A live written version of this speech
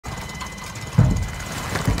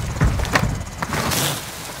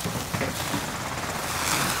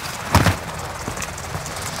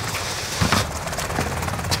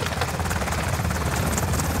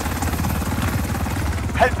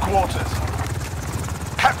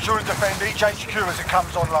Capture and defend each HQ as it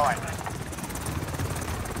comes online.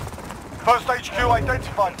 First HQ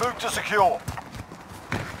identified. Move to secure.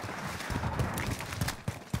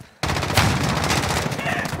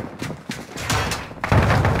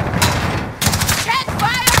 Check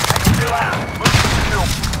fire! HQ out. Move to secure.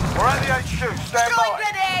 We're at the HQ. Stand Throwing by.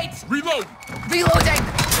 grenades! Reload! Reloading!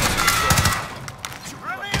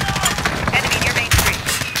 Enemy near Main Street.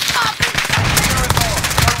 Copy! HQ is on.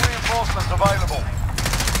 No reinforcements available.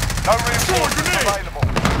 No reinforcements available.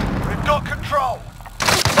 We've got control.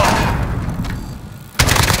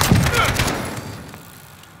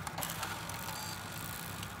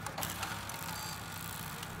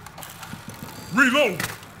 Reload!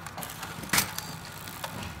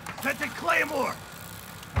 Planting Claymore!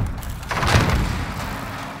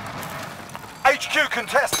 HQ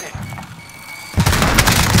contested.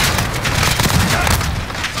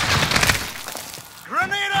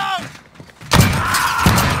 Grenade out!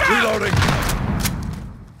 Reloading!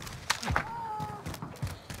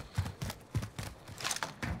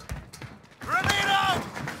 Grenade out!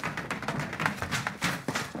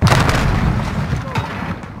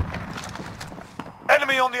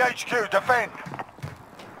 Enemy on the HQ. Defend.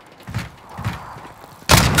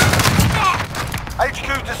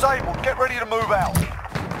 HQ disabled. Get ready to move out.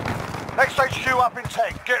 Next HQ up in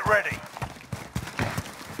 10. Get ready.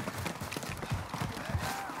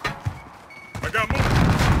 I got movement.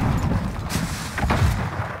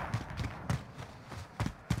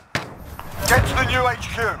 Get to the new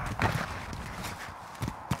HQ.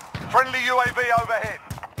 Friendly UAV overhead.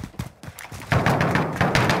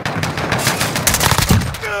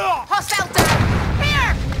 Hostile down!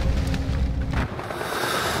 Here!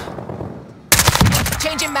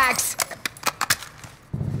 Changing mags.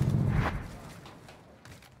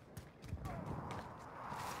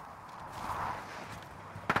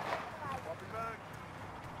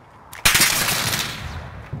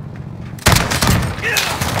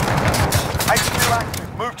 HQ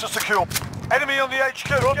active. Move to secure. Enemy on the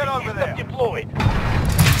HQ. Get over there. Deployed.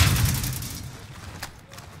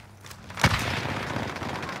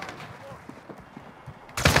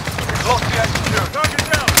 We've lost the HQ. Target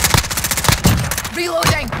down!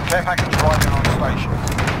 Reloading! Care package arriving on station.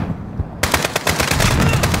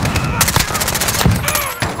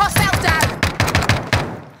 Hostile down!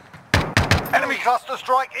 Enemy cluster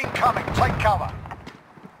strike incoming. Take cover.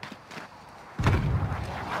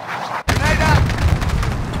 Grenade out.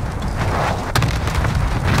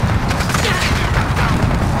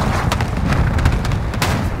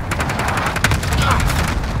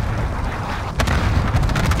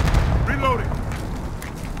 Reloading!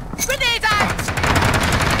 Grenade out!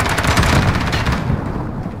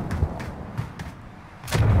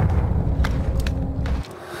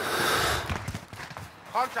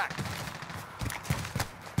 Contact.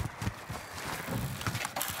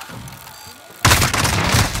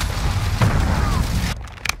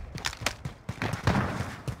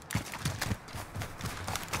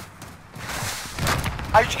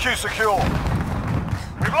 HQ secure.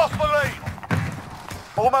 We've lost the lead.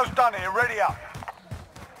 Almost done here. Ready up.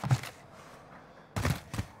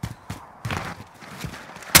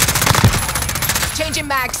 Changing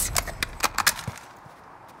mags.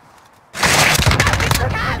 Get to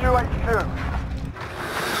the new HQ.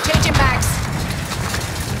 Changing mags.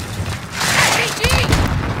 RPG!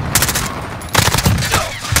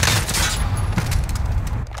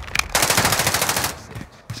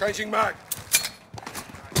 Changing mag.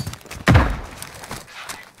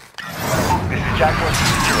 This is Jaguar 0.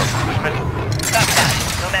 Cruise missile. Copy that.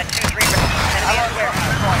 Nomad 2-3. Enemy at the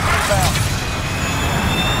warehouse.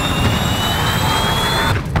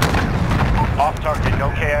 Off target. No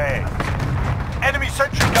KIA. Enemy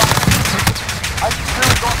sentry gun. HQ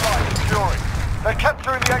is online. Securing. They're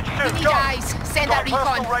capturing the HQ. We need Go. eyes. Send Got that a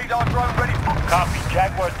personal recon. radar drone ready. Copy.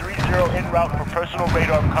 Jaguar 3-0 en route for personal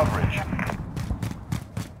radar coverage.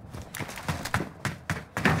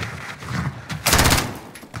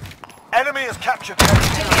 Enemy is captured.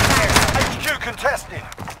 HQ contested.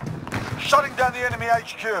 Shutting down the enemy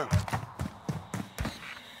HQ.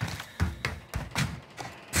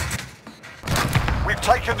 We've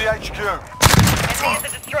taken the HQ. Enemy in the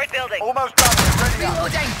destroyed building. Almost done. Ready up.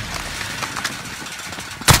 Reloading!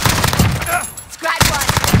 Scratch one!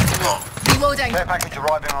 Reloading! Care package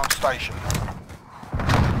arriving on station.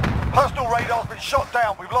 Personal radar's been shot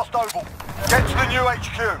down. We've lost Oval. Get to the new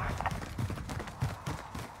HQ.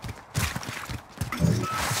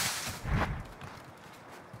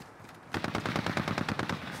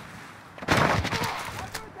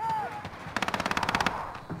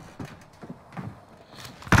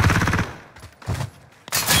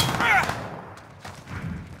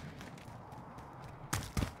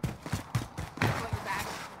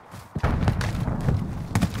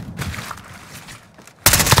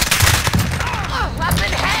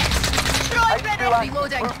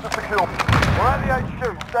 Reloading. Move to secure. We're at the HQ.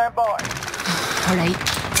 Stand by. All right.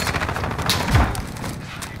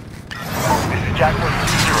 This is Jack 1-0.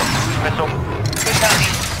 Cruise missile. Good copy.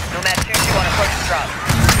 Nomad 2-2 on approach to drop.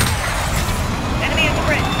 Enemy in the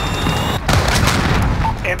bridge.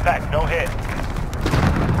 Impact, no hit.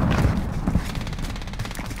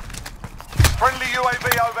 Friendly UAV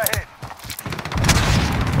overhead.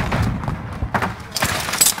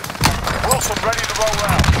 Wilson ready to roll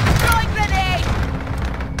out. Throwing grenade!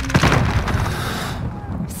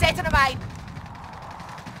 Setting a mine.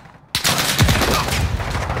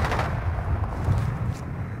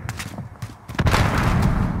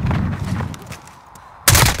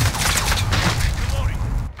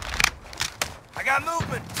 I got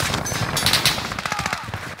movement.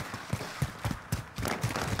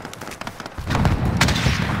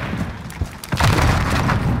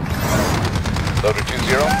 Loader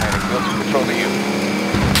 2-0, and Wilson patrolling you.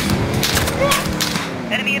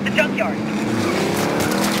 Enemy at the junkyard.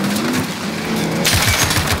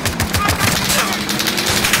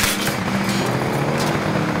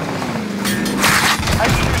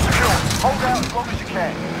 HQ secure. Hold out as long as you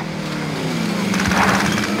can.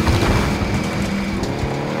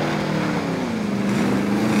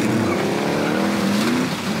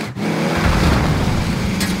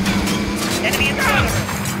 Enemy in the room.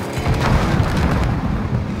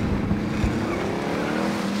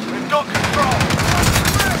 We've got control.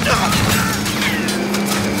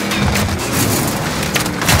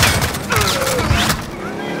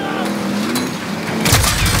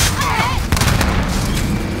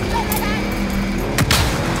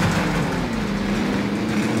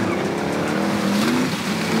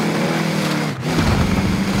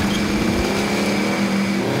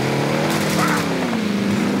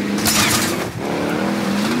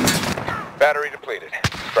 Battery depleted.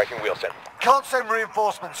 Striking Wilson. Can't send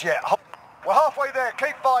reinforcements yet. We're halfway there.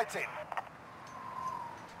 Keep fighting.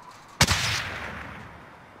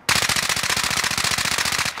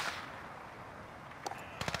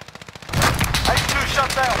 HQ shut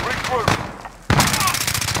down. Regroup.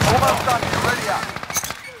 Almost done. You're ready up.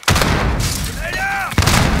 Grenade out!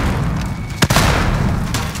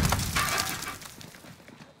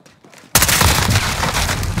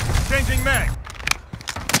 Changing mag.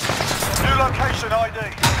 New location ID.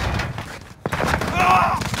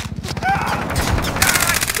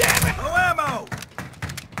 Damn it! No ammo!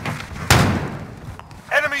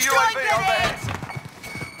 Enemy UAV Throwing overhead. grenades!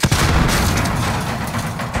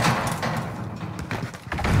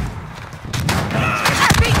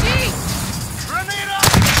 RPG! Grenade out!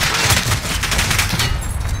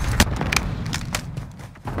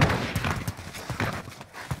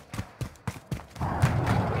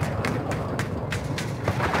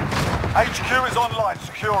 HQ is online,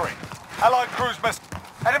 securing. Allied cruise missile.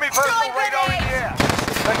 Enemy personal Throwing radar in the grenades! air.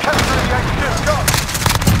 They're capturing the HQ. Go!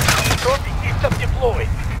 System deployed.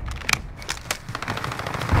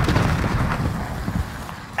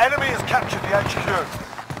 Enemy has captured the HQ.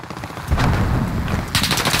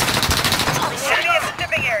 Enemy in the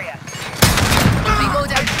shipping area.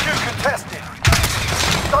 Reloading. HQ contested.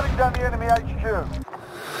 Shutting down the enemy HQ.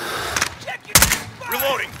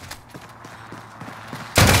 Reloading.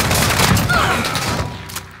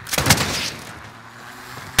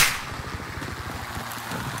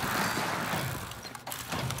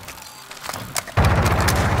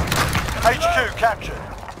 HQ captured.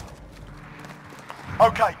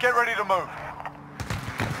 Okay, get ready to move.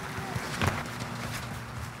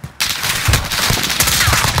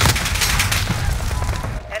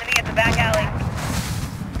 Enemy at the back alley.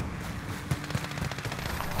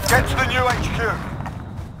 Get to the new HQ.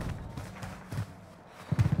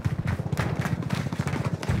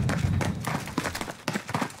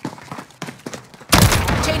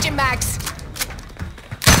 Changing mags.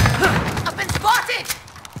 I've been spotted!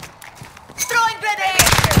 Throwing grenade!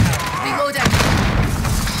 Reloading.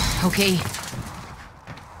 Okay.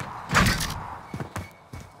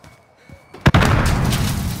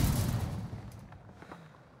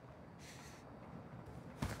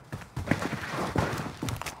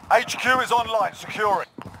 HQ is online, securing.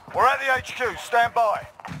 We're at the HQ, stand by.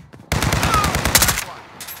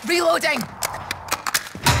 Reloading.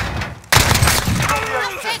 Got the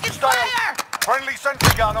HQ, Taking stay on. fire! Friendly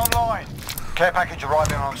sentry gun online. Care package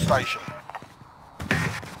arriving on station.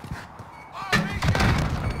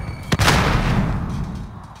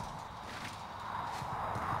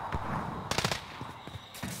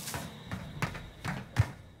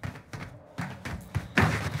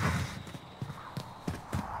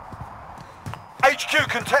 HQ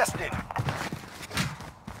contested.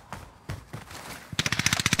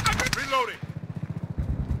 Reloading.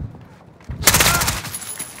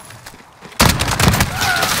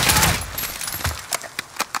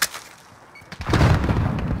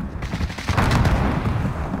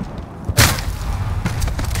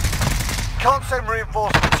 send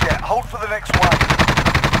reinforcements yet. Hold for the next wave.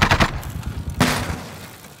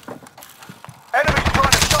 Enemies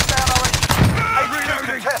trying to shut down our HQ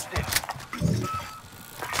contested.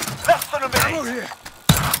 Less than a minute. Here.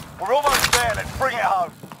 We're almost there. Let's bring it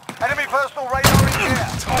home. Enemy personal radar in the air.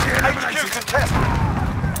 HQ contested.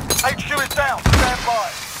 HQ is down. Stand by.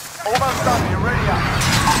 Almost done. You're ready up.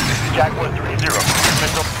 This is Jaguar 3-0. Cruise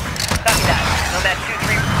missile. Copy that. Nomad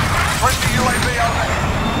 2-3. Friendly UAV overhead.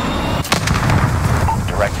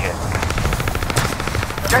 Direct hit.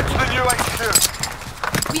 Get to the new HQ.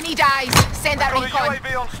 We need eyes. Send that Got a recon. UAV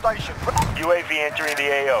on station. UAV entering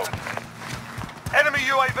the AO. Enemy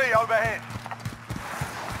UAV overhead.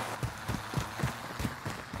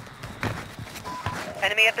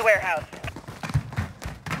 Enemy at the warehouse.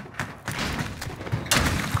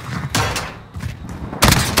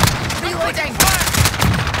 Reloading.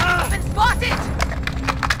 Been spotted.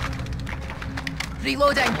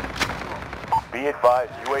 Reloading. Be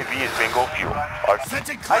advised, UAV is bingo fuel.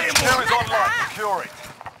 Setting HQ Claymore. is online. Secure it.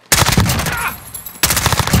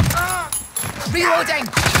 Reloading.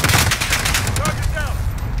 Target down.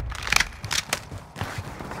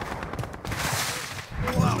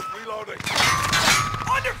 Pull out. Reloading.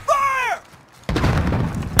 Under fire!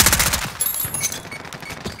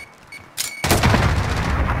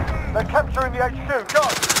 They're capturing the HQ. Go.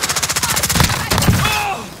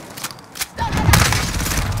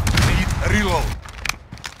 Need reload.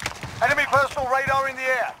 Enemy personal radar in the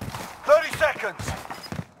air. 30 seconds.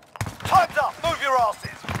 Time's up. Move your asses.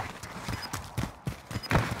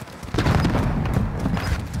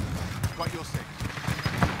 What you'll say.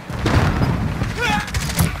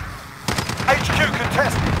 HQ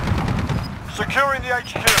contested. Securing the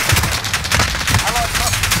HQ. Allied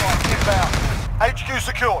cluster strike inbound. HQ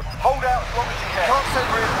secured. Hold out as long as you can. Can't send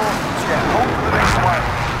reinforcements yet. Hold for the next wave.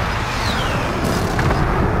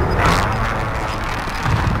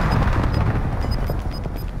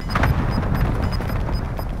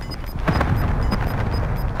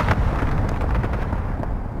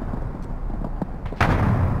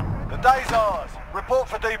 The day's ours. Report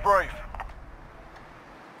for debrief.